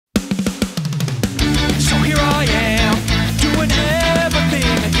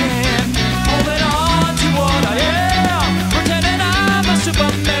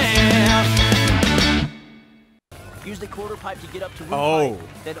quarter pipe to get up to roof Oh.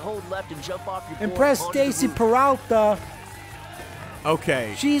 height, then hold left and jump off your board. Impress onto the Stacy roof. Peralta.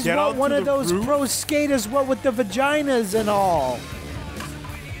 Okay. She's get onto one of the those roof. pro skaters, what with the vaginas and all.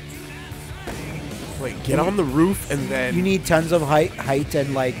 Wait, get on the roof and then. You need tons of height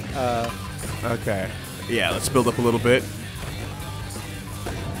and like. Okay. Yeah, let's build up a little bit.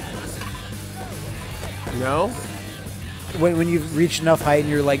 No? When you've reached enough height and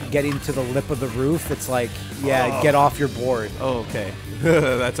you're like getting to the lip of the roof, it's like, yeah, get off your board. Oh, okay.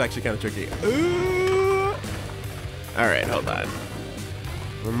 That's actually kind of tricky. All right, hold on.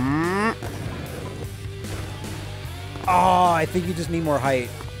 Oh, I think you just need more height.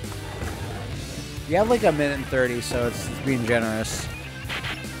 You have like a minute and 30, so it's being generous.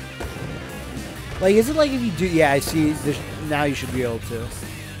 Like, is it like if you do? Yeah, I see. Now you should be able to.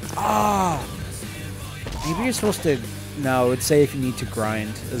 Ah, maybe you're supposed to. No, it'd say if you need to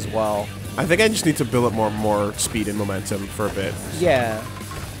grind as well. I think I just need to build up more speed and momentum for a bit. Yeah.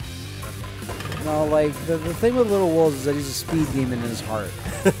 No, like the thing with Little Wolves is that he's a speed demon in his heart.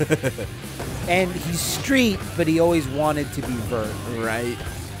 And he's street, but he always wanted to be vert. Right.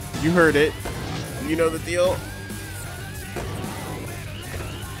 You heard it. You know the deal.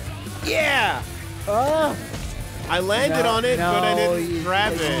 Yeah. I landed on it, but I didn't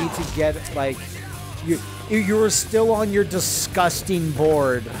grab it. You need to get like you were still on your disgusting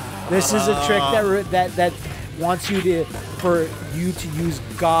board. This is a trick that wants you to use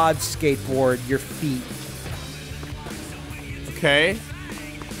God's skateboard, your feet. Okay.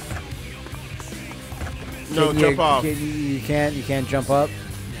 No, jump off. You can't jump up.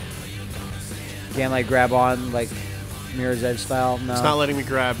 You can't like grab on like Mirror's Edge style. No. It's not letting me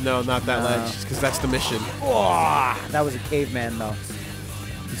grab. No, not that ledge, because that's the mission. Oh, that was a caveman though.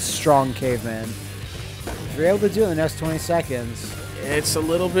 Strong caveman. If you're able to do it in the next 20 seconds. It's a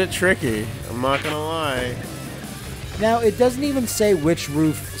little bit tricky. I'm not gonna lie. Now it doesn't even say which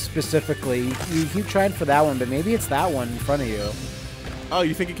roof specifically. You keep trying for that one, but maybe it's that one in front of you. Oh,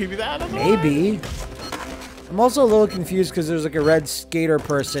 you think it could be that? Maybe. I'm also a little confused because there's like a red skater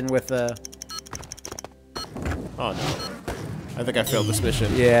person with a. Oh no. I think I failed this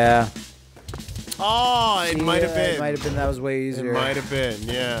mission. Yeah. Oh, it might have been. It might have been. That was way easier. It might have been,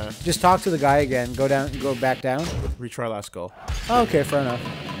 yeah. Just talk to the guy again. Go back down. Retry last goal. Oh, okay, fair enough.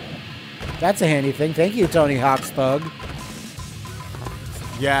 That's a handy thing. Thank you, Tony Hawk's Thug.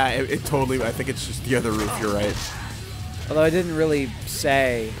 Yeah, it totally. I think it's just the other roof. You're right. Although it didn't really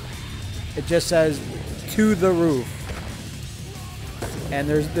say. It just says to the roof. And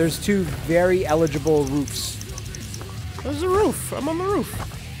there's two very eligible roofs. There's a roof. I'm on the roof.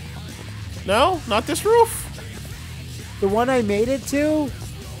 No, not this roof. The one I made it to?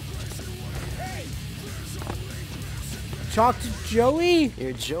 Talk to Joey?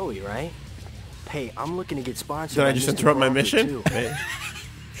 You're Joey, right? Hey, I'm looking to get sponsored. Did I just interrupt my mission?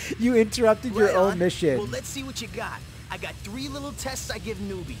 You interrupted your own mission. Well, let's see what you got. I got 3 little tests I give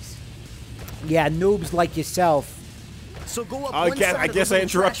newbies. Yeah, noobs like yourself. So go up I guess I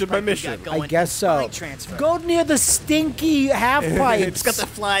interrupted my mission. I guess so. Go near the stinky half pipes. It's got the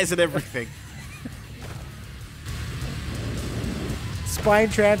flies and everything. Spine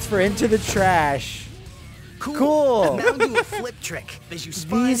transfer into the trash. Cool. And now do a flip trick as you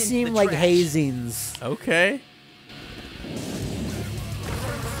spine These into seem the like trash. hazings. Okay.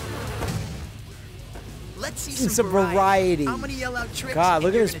 Let's see some variety. I'm gonna yell out tricks. God,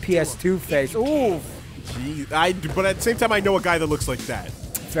 look at and his you're gonna do PS2 face. Ooh. Gee, but at the same time, I know a guy that looks like that.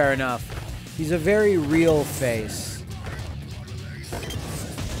 Fair enough. He's a very real face.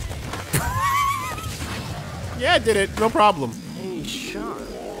 Yeah, I did it. No problem. Hey, Sean,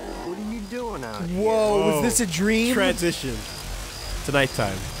 what are you doing out here? Whoa, was this a dream? Transition to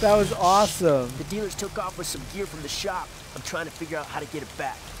nighttime. That was awesome. The dealers took off with some gear from the shop. I'm trying to figure out how to get it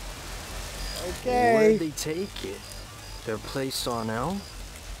back. Okay. Where'd they take it? Their place on Elm?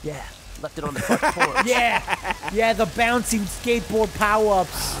 Yeah, left it on the front porch. Yeah, the bouncing skateboard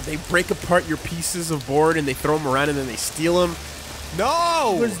power-ups. They break apart your pieces of board and they throw them around and then they steal them.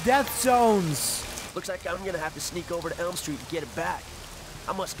 No! There's death zones. Looks like I'm gonna have to sneak over to Elm Street and get it back.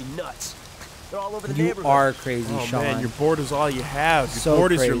 I must be nuts. They're all over the You neighborhood. are crazy, Oh Sean. man, your board is all you have. Your So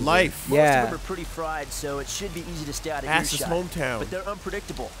board is your crazy. life. Most Yeah. of them are pretty fried, so it should be easy to stay out of Ass's earshot. hometown. But they're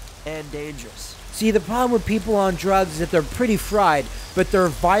unpredictable and dangerous. See, the problem with people on drugs is that they're pretty fried, but they're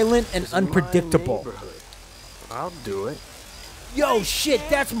violent and This is my unpredictable. neighborhood. I'll do it. Yo, shit,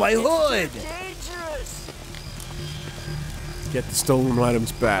 that's my hood. Dangerous. Get the stolen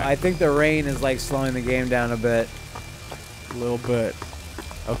items back. I think the rain is like slowing the game down a bit. A little bit.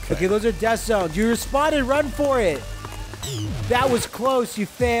 Okay. Okay, those are death zones. You responded, run for it. That was close. You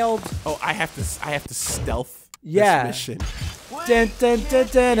failed. Oh, I have to stealth Yeah. this mission. Dun, dun, dun,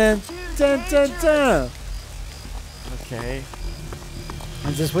 dun, dun, dun, dun, dun. Okay.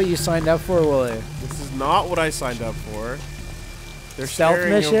 Is this what you signed up for, Willie? This is not what I signed up for. They're Stealth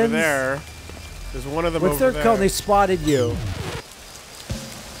staring over missions? there. There's one of them What's over their code? there. They spotted you.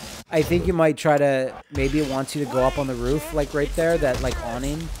 I think you might try to. Maybe it wants you to go up on the roof, like right there, that like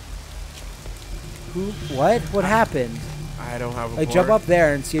awning. Who? What? What happened? I don't have a Like board. jump up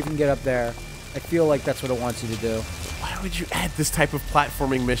there and see if you can get up there. I feel like that's what it wants you to do. Why would you add this type of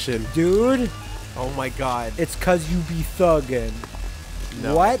platforming mission? Dude, Oh my god. it's cause you be thuggin'.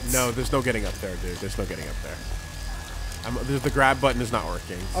 No, What? No, there's no getting up there, dude. There's no getting up there. The grab button is not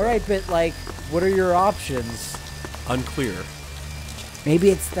working. So. Alright, but like, what are your options? Unclear. Maybe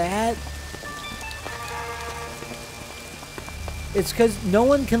it's that? It's because no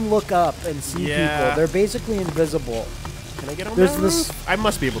one can look up and see Yeah. people. They're basically invisible. Can I get on There's that this- roof? I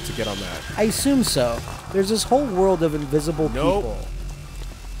must be able to get on that. I assume so. There's this whole world of invisible Nope. people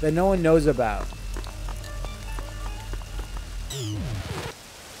that no one knows about.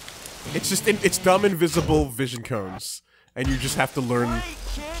 It's just, it's dumb invisible vision cones. And you just have to learn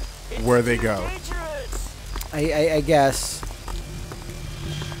where they go. I guess.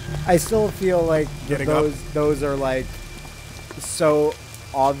 I still feel like Getting up. those are like so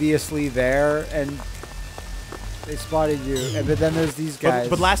obviously there, and they spotted you. But then there's these guys.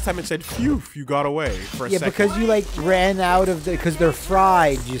 But last time it said, phew, you got away for a yeah, second. because you like ran out of the because they're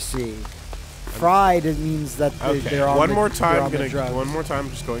fried. You see, fried it means that Okay, they're on one the, more they're time, on the drugs. one more time,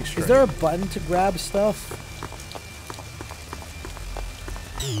 just going straight. Is there a button to grab stuff?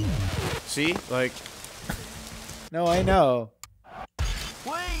 See? Like, No, I know.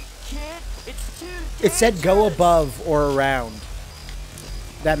 Wait, kid, it's too It said go above or around.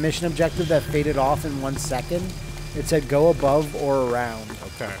 That mission objective that faded off in 1 second, it said go above or around.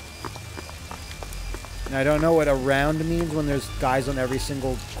 okay. And I don't know what around means when there's guys on every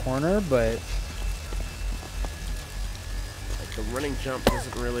single corner, but Like, the running jump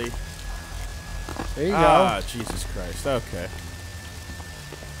doesn't really... there you Ah, Jesus Christ. Okay. go.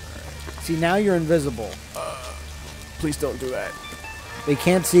 See, now you're invisible. Please don't do that. They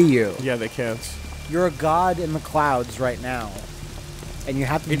can't see you. Yeah, they can't. You're a god in the clouds right now. And you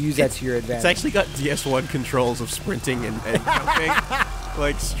have to use that to your advantage. It's actually got DS1 controls of sprinting and jumping.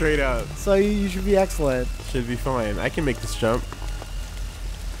 Like, straight up. So you should be excellent. Should be fine. I can make this jump.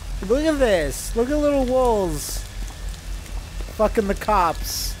 Look at this. Look at little wolves. Fucking the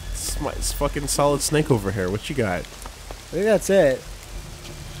cops. It's fucking Solid Snake over here. What you got? I think that's it.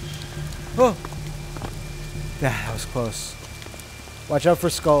 Oh. That was close. Watch out for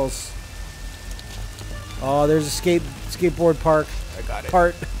skulls. Oh, there's a skateboard park. I got it.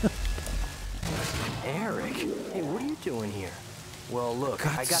 Part. Eric, hey, what are you doing here? Well, look,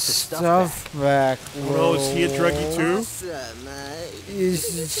 I got the stuff back. back. Oh, is he a druggie too? What's up, mate? You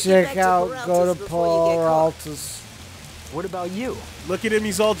should check out. Go to Peralta's. What about you? Look at him.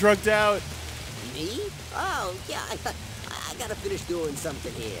 He's all drugged out. Me? Oh, yeah. I gotta finish doing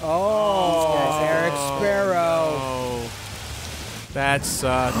something here. Oh, guys, Eric Sparrow. Oh, that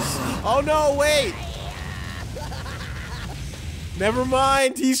sucks. Oh no! Wait. Never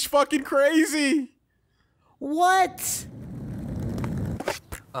mind. He's fucking crazy. What?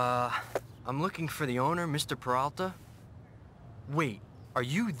 I'm looking for the owner, Mr. Peralta. Wait, are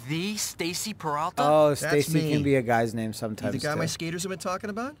you the Stacy Peralta? Oh, Stacy me. can be a guy's name You sometimes. the guy too. my skaters have been talking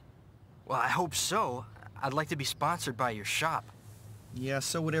about? Well, I hope so. I'd like to be sponsored by your shop. Yeah,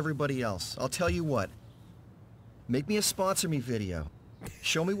 so would everybody else. I'll tell you what. Make me a sponsor me video.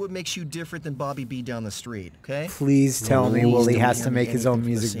 Show me what makes you different than Bobby B down the street, okay? Please tell me Willie has to make his own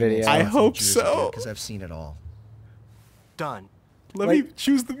music video. I hope so. Because I've seen it all. Done. Let Like- me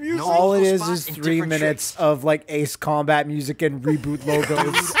choose the music. No. All it Spot is and 3 different minutes tricks. of like Ace Combat music and reboot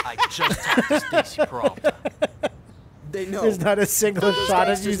logos. I just talked to Stacy Peralta. They know. There's not a single Those shot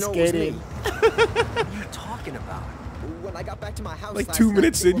of you gangsters know it was skating. me. What are you talking about? When I got back to my house Like last 2 night,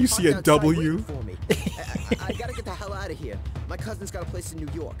 minutes they in, were you see a parked outside W. waiting for me. I gotta get the hell out of here. My cousin's got a place in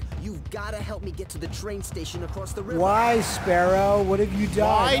New York. You've gotta help me get to the train station across the river. Why, Sparrow? What have you done?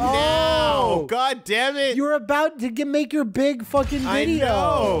 Why now? Oh, God damn it. you're about to make your big fucking I video.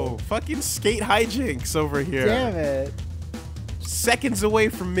 know. Fucking skate hijinks over here. Damn it. Seconds away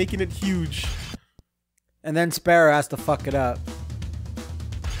from making it huge. And then Sparrow has to fuck it up.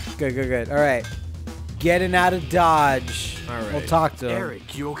 Good, good, good. All right. Getting out of Dodge. All right. We'll talk to him.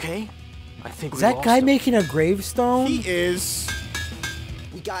 Eric, you okay? I think Is we that lost guy him. making a gravestone? He is.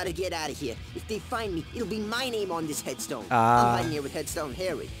 We gotta get out of here. If they find me, it'll be my name on this headstone. Ah. I'm hiding here with Headstone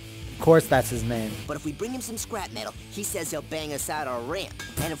Harry. course that's his name. But if we bring him some scrap metal, he says he'll bang us out our ramp.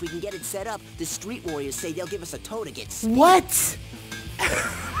 And if we can get it set up, the street warriors say they'll give us a tow to get speed. What?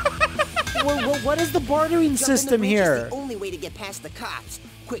 What is the bartering system here? Is the only way to get past the cops.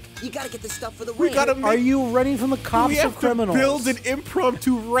 Quick, you gotta get the stuff for the We ramp. gotta make, Are you running from the cops we or have criminals? to build an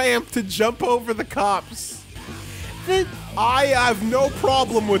impromptu ramp to jump over the cops. I have no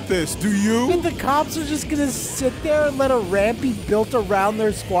problem with this. Do you? And the cops are just gonna sit there and let a ramp be built around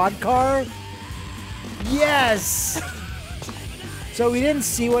their squad car? Yes! So we didn't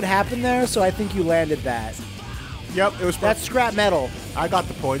see what happened there, so I think you landed that. Yep, it was That's perfect. scrap metal. I got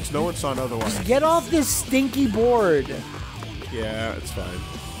the points. No one saw another one. Just get off this stinky board. Yeah, it's fine.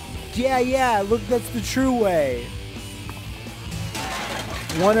 Yeah, look, that's the true way.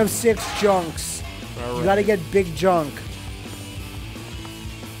 1 of 6 junks. All You right. gotta get big junk.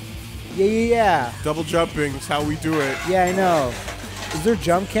 Yeah. Double jumping is how we do it. Yeah, I know. Is there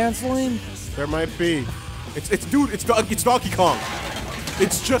jump canceling? There might be. Dude, it's Donkey Kong.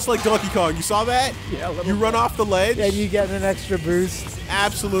 It's just like Donkey Kong. You saw that? Yeah, a little You run off the ledge. And you get an extra boost.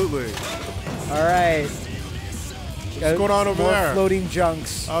 Absolutely. All right. What's going on over More there? floating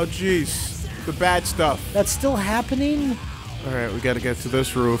junks. Oh, jeez. The bad stuff. That's still happening? All right, we got to get to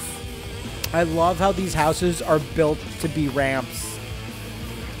this roof. I love how these houses are built to be ramps.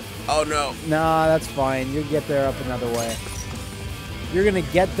 Oh, no. Nah, that's fine. You'll get there up another way. You're gonna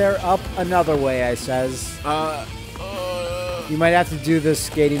get there up another way, I says. You might have to do the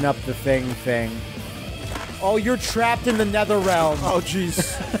skating up the thing. Oh, you're trapped in the nether realm. Oh,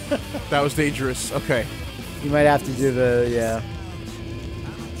 jeez. That was dangerous. Okay. You might have to do the, yeah.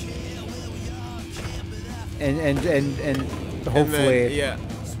 And hopefully. And then, yeah.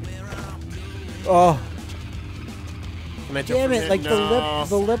 Oh, Can I jump damn from it. here? Like No.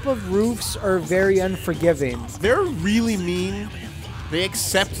 the lip of roofs are very unforgiving. They're really mean. They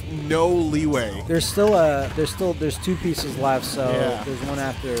accept no leeway. There's 2 pieces left, so Yeah. there's one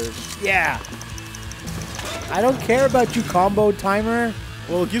after. Yeah. I don't care about you combo timer.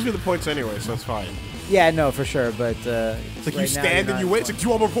 Well, it gives me the points anyway, so it's fine. Yeah, no, for sure, but It's like right you now stand you're and you not wait. It's like, do you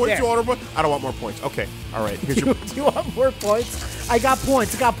want more points? There. Do you want more points? I don't want more points. Okay. All right. Here's your... Do you want more points? I got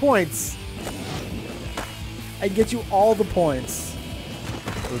points. I can get you all the points.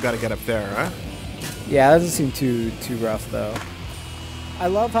 We got to get up there, huh? Yeah, that doesn't seem too rough though. I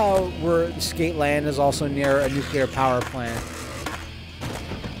love how Skate Land is also near a nuclear power plant.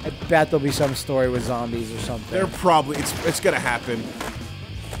 I bet there'll be some story with zombies or something. They're probably... It's going to happen.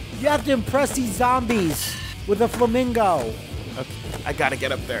 You have to impress these zombies with a flamingo. Okay. I got to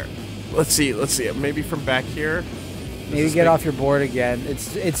get up there. Let's see. Maybe from back here? Maybe get off your board again.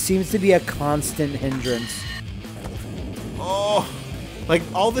 It seems to be a constant hindrance. Oh, like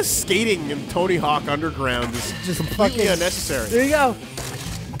all this skating in Tony Hawk Underground is Just completely fucking- unnecessary. There you go.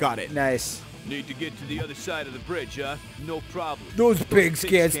 Got it. Nice. Need to get to the other side of the bridge, huh? No problem. Those pigs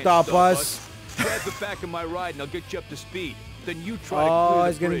can't stop us. Grab the back of my ride and I'll get you up to speed. Then you try to Oh, clear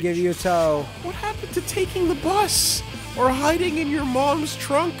he's the gonna bridge. give you a tow. What happened to taking the bus or hiding in your mom's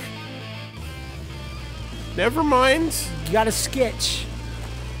trunk? Never mind. You got a sketch.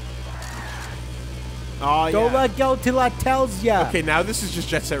 Oh, yeah. Don't let go till I tells ya. Okay, now this is just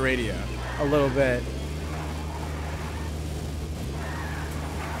Jet Set Radio. A little bit.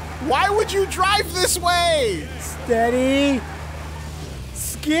 Why would you drive this way? Steady.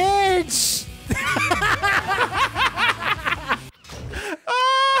 Sketch.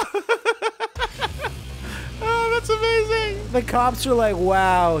 Oh, that's amazing. The cops are like,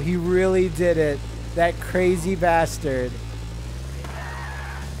 wow, he really did it. That crazy bastard.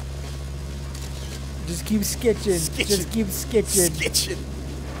 Just keep sketching. Sketching. Just keep sketching. Sketching.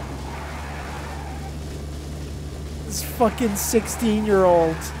 This fucking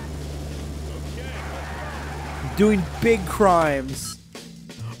 16-year-old. Doing big crimes.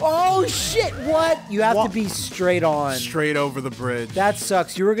 Oh shit, what? You have What? to be straight on. Straight over the bridge. That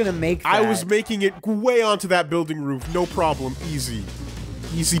sucks. You were gonna make that. I was making it way onto that building roof. No problem. Easy.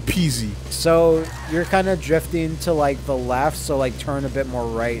 Easy peasy. So you're kind of drifting to like the left, so like turn a bit more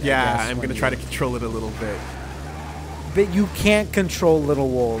right. I Yeah, guess, I'm when going to you- try to control it a little bit. But you can't control little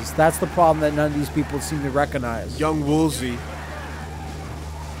wolves. That's the problem that none of these people seem to recognize. Young Woolsey.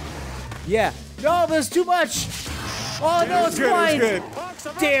 Yeah. No, there's too much. Oh no, it's Good, it fine. was good.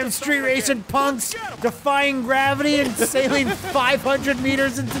 Damn street racing punks, defying gravity and sailing 500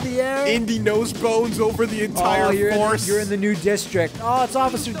 meters into the air. Indy nose bones over the entire Oh, you're force. you're in the new district. Oh, it's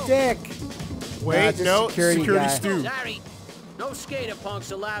Officer Dick. Wait, it's a no, security guy. Stu. Sorry. No skater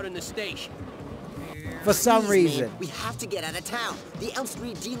punks allowed in the station. For some Please, reason. man, we have to get out of town. The Elm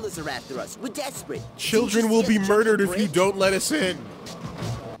Street dealers are after us. We're desperate. Children Didn't you will see be us jump murdered the if you bridge? don't let us in.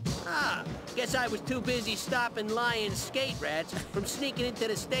 Guess I was too busy stopping lying skate rats from sneaking into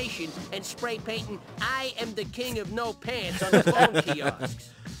the station and spray painting "I am the king of no pants" on the phone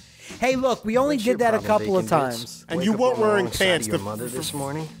kiosks. Hey, look, we only did that a couple of times. And you weren't wearing pants. Your mother this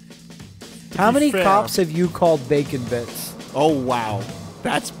morning. How many fair. cops have you called bacon bits? Oh, wow.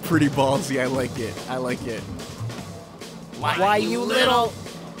 That's pretty ballsy. I like it. I like it. Why you little...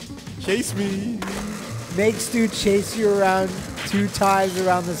 Chase me. Make Stu chase you around 2 times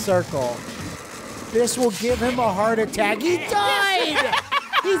around the circle. This will give him a heart attack. He died!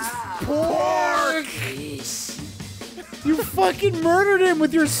 He's poor! You fucking murdered him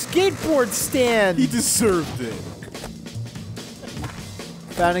with your skateboard stand! He deserved it.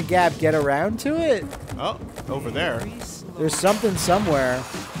 Found a gap. Get around to it? Oh, over there. There's something somewhere.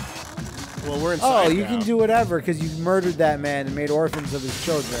 Well, we're inside Oh, you now. can do whatever because you murdered that man and made orphans of his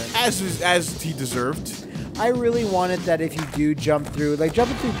children. As he deserved. I really wanted that if you do jump through, like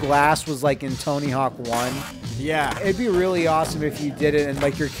jumping through glass was like in Tony Hawk 1. Yeah. It'd be really awesome if you did it and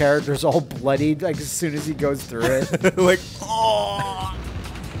like your character's all bloodied like as soon as he goes through it. Like, oh.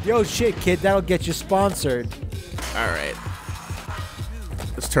 Yo, shit, kid, that'll get you sponsored. All right.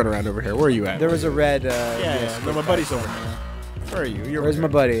 Let's turn around over here. Where are you at? There was a red. Yeah, no, my buddy's over here. Where are you? You're Where's over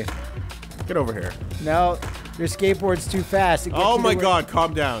my here. buddy? Get over here. No, your skateboard's too fast. It gets Oh you my to God!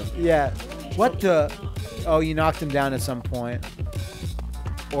 Calm down. Yeah. What the? Oh, you knocked him down at some point.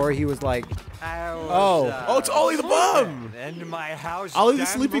 Or he was like, Oh, it's Ollie the bum. And my house. Ollie the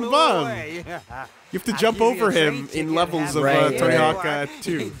sleeping bum. You have to jump over him in levels of Right, Tony right. Hawk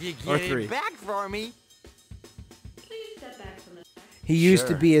 2 or 3. Back for me. he used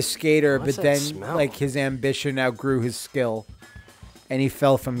to be a skater, What's but that then smell? like his ambition outgrew his skill, and he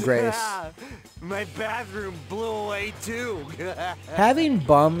fell from grace. My bathroom blew away too. Having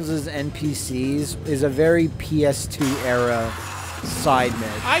bums as NPCs is a very PS2 era side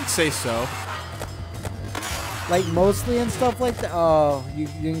mission. I'd say so. Like mostly and stuff like that. Oh, you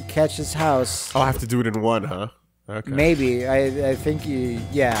didn't catch his house. I'll have to do it in one, huh? Okay. Maybe. I think you,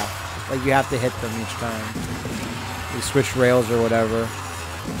 yeah. Like you have to hit them each time. You switch rails or whatever.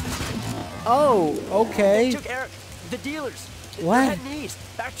 Oh, okay. They took Eric, the dealers. What? They're heading east,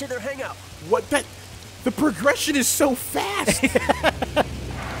 back to their hangout. What? The progression is so fast.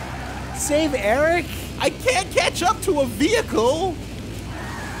 Save Eric? I can't catch up to a vehicle.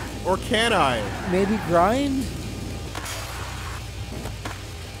 Or can I? Maybe grind?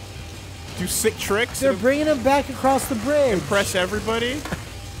 Do sick tricks? They're and bringing him back across the bridge. impress everybody?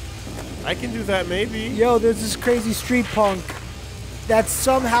 I can do that maybe. Yo, there's this crazy street punk that's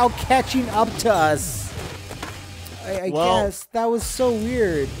somehow catching up to us. I Well- guess. That was so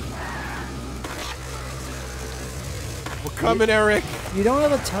weird. We're coming, Eric. You don't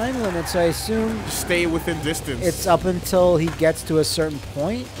have a time limit, so I assume Stay within distance. it's up until he gets to a certain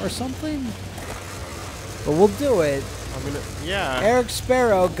point or something. But we'll do it. I mean, yeah. Eric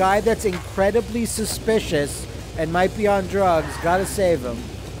Sparrow, guy that's incredibly suspicious and might be on drugs, gotta save him.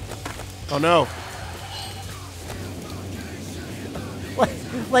 Oh no.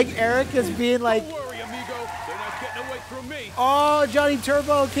 Like Eric is being like, Don't worry, amigo. They're not getting away from me. oh, Johnny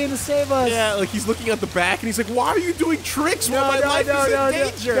Turbo came to save us. Yeah, like he's looking at the back and he's like, why are you doing tricks while my life is in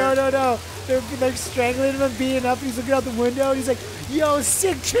danger? No. They're strangling him and beating up. He's looking out the window and he's like, yo,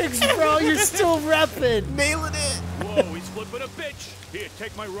 sick tricks, bro. You're still repping. Nailing it. Whoa, he's flipping a bitch. Here,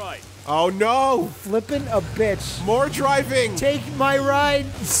 take my ride. Oh no. Flipping a bitch. More driving. Take my ride,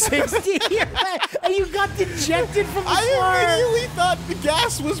 60. And you got ejected from the car. I immediately thought the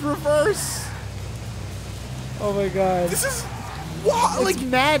gas was reverse. Oh my god. This is what? It's Like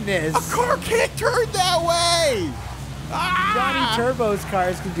madness. a car can't turn that way. Ah! Johnny Turbo's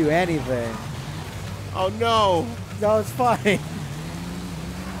cars can do anything. Oh no. No, it's fine.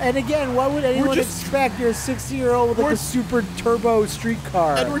 And again, what would anyone just- expect? You're a 60-year-old with like We're- a super turbo street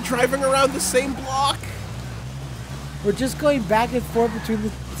car. And we're driving around the same block. We're just going back and forth between the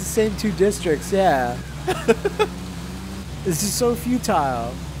same 2 districts, yeah. This is so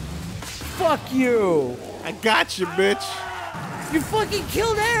futile. Fuck you! I got you, bitch. You fucking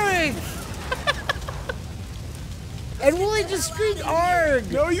killed Eric! And Wooly just screamed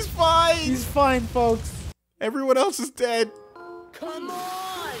ARG! No, he's fine. He's fine, folks. Everyone else is dead. Come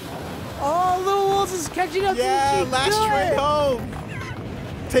on! Oh, Little Wolves is catching up Yeah, to you. last train home.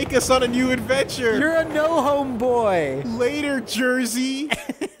 Take us on a new adventure. You're a no-home boy. Later, Jersey.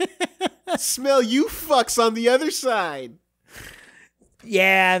 Smell you fucks on the other side.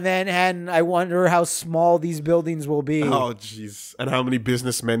 Yeah, Manhattan, I wonder how small these buildings will be. Oh, jeez. And how many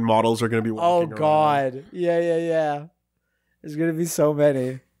businessmen models are going to be Oh, walking around? God. Yeah. There's going to be so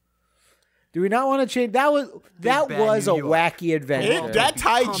many. Do we not want to change? That was Bad a New York. wacky adventure. That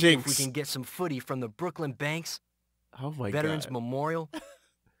Pumped if hijinks. we can get some footy from the Brooklyn Banks, Oh my Veterans god. Memorial,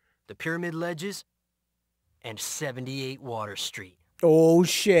 the Pyramid Ledges, and 78 Water Street. Oh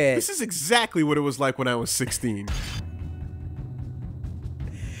shit! This is exactly what it was like when I was 16.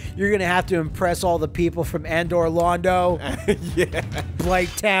 You're gonna have to impress all the people from Andor Londo, Yeah. Blight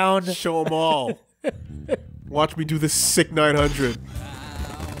Town. Show them all. Watch me do this sick 900.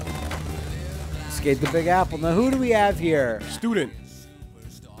 Skate the Big Apple. Now, who do we have here? Student.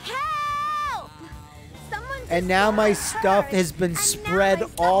 Help! And now my stuff has been spread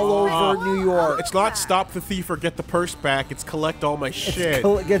all over New York. It's not stop the thief or get the purse back. It's collect all my shit.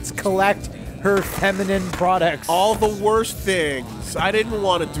 It's collect her feminine products. All the worst things. I didn't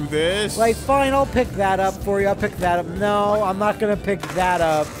want to do this. Like, fine, I'll pick that up for you. I'll pick that up. No, I'm not gonna pick that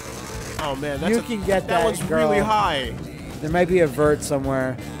up. Oh man, You can get that, one's girl. really high. There might be a vert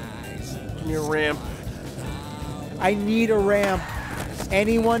somewhere. Give me a ramp. I need a ramp.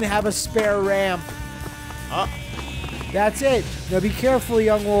 Anyone have a spare ramp? That's it. Now be careful,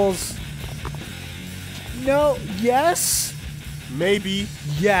 young wolves. No. Yes. Maybe.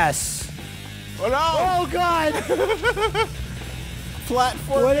 Yes. Oh no! Oh God.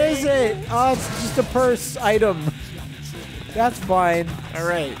 Platform. What is it? Oh, it's just a purse item. That's fine. All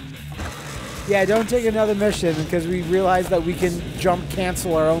right. Yeah, don't take another mission because we realized that we can jump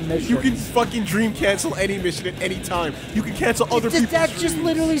cancel our own mission. You can fucking dream cancel any mission at any time. You can cancel other Did people's that just dreams.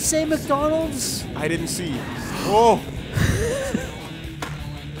 literally say McDonald's? I didn't see. Oh.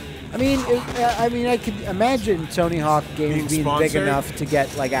 I mean, I could imagine Tony Hawk games being big sponsored? enough to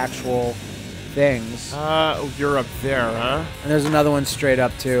get like actual things. You're up there, huh? And there's another one straight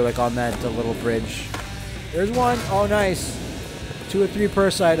up too, like on that little bridge. There's one. Oh, nice. 2 or 3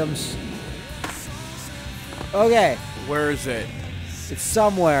 purse items. Okay. Where is it? It's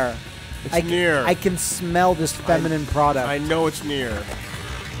somewhere. It's near. I can smell this feminine product. I know it's near.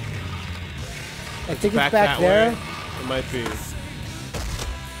 I think it's back that there. way? It might be.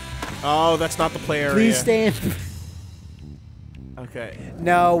 Oh, that's not the play area. Please stay in. Okay.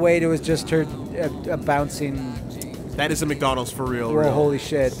 No, wait. It was just her bouncing. That is a McDonald's for real. Well, holy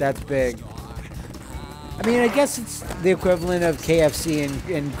shit, that's big. I mean, I guess it's the equivalent of KFC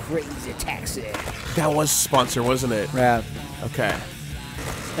in Crazy Taxi. That was sponsor, wasn't it? Yeah. Okay.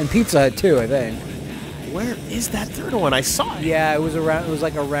 And Pizza Hut too, I think. Where is that third one? I saw it. Yeah, it was around. It was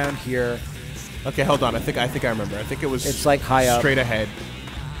like around here. Okay, hold on. I think I remember. I think it was. It's like high up. Straight ahead.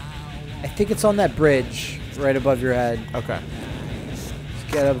 I think it's on that bridge right above your head. Okay. Let's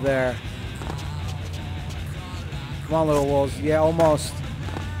get up there. Come on, little wolves. Yeah, almost.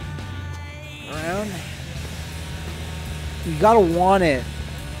 Around. You gotta want it.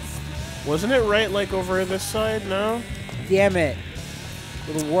 Wasn't it right like over this side? No. Damn it.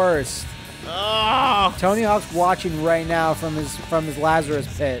 The worst. Ah! Tony Hawk's watching right now from his Lazarus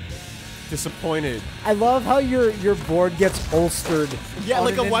pit. Disappointed. I love how your board gets holstered. Yeah, on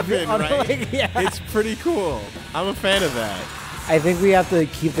like a an weapon, right? yeah. It's pretty cool. I'm a fan of that. I think we have to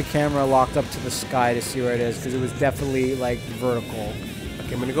keep the camera locked up to the sky to see where it is because it was definitely like vertical.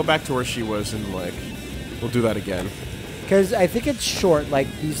 Okay, I'm gonna go back to where she was and like, we'll do that again. Because I think it's short. Like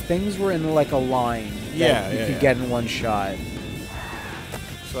these things were in like a line. That you could get in one shot.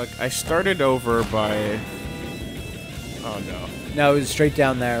 So like, I started over by. Oh no. No, it was straight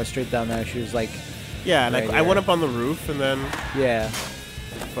down there. It was straight down there. She was like. Yeah, and right I went up on the roof and then. Yeah.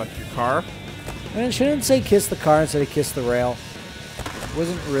 Fuck your car. And it shouldn't say kiss the car instead of kiss the rail. It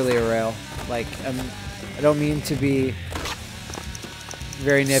wasn't really a rail. Like I don't mean to be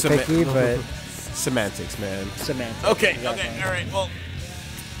very nitpicky, but semantics, man. Semantics. Okay. Exactly. Okay. All right. Well,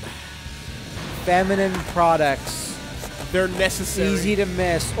 feminine products. they're necessary. Easy to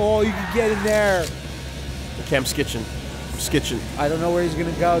miss. Oh, you can get in there. Okay, I'm skitching. I don't know where he's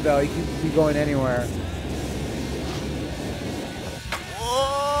gonna go though. He could be going anywhere.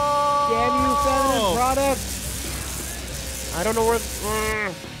 Whoa! Damn you, feminine product! I don't know where.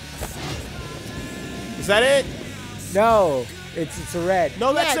 Is that it? No, it's a red.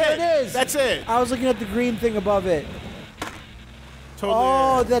 No, that's yeah, it. There it is. That's it. I was looking at the green thing above it. Totally.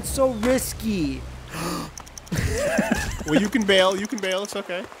 Oh, that's so risky. Well, you can bail. You can bail. It's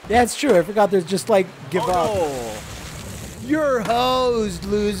okay. Yeah, it's true. I forgot there's just like give up. Oh. You're hosed,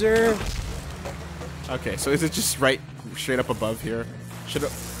 loser. Okay, so is it just straight up above here? Should a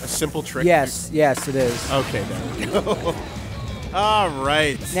simple trick? Yes, yes, it is. Okay, there we go. All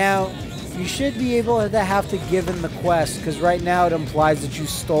right. Now, you should be able to have to give in the quest, because right now it implies that you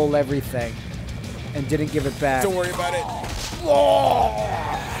stole everything and didn't give it back. Don't worry about it.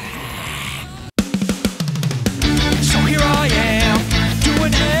 So here I am.